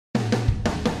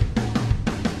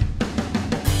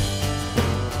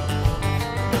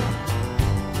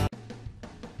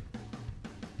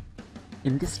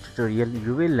In this tutorial,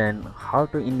 you will learn how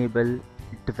to enable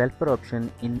developer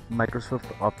option in Microsoft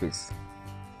Office.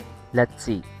 Let's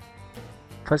see.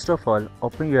 First of all,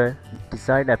 open your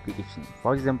desired application.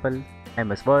 For example,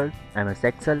 MS Word, MS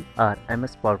Excel or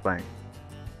MS PowerPoint.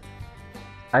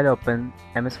 I'll open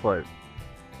MS Word.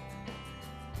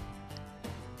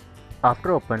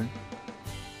 After open,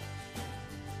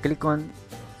 click on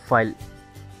File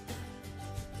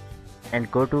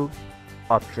and go to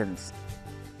Options.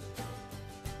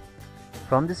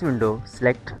 From this window,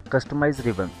 select Customize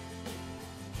Ribbon,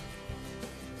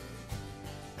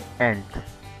 and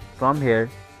from here,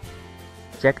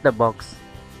 check the box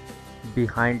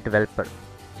behind Developer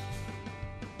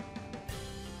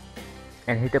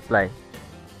and hit Apply.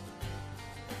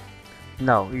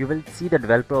 Now you will see the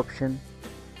developer option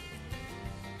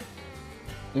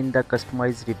in the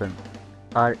Customize ribbon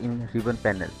or in ribbon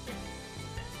panel.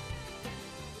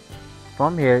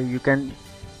 From here you can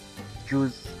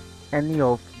choose any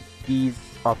of these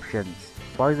options.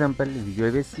 For example,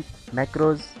 Visual Basic,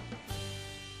 Macros,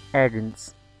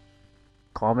 Add-ins,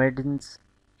 Add-ins,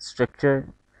 Structure,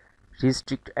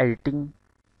 Restrict Editing,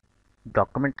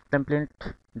 Document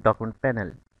Template, Document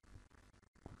Panel.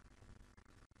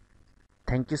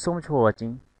 Thank you so much for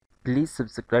watching. Please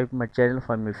subscribe my channel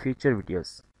for my future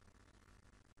videos.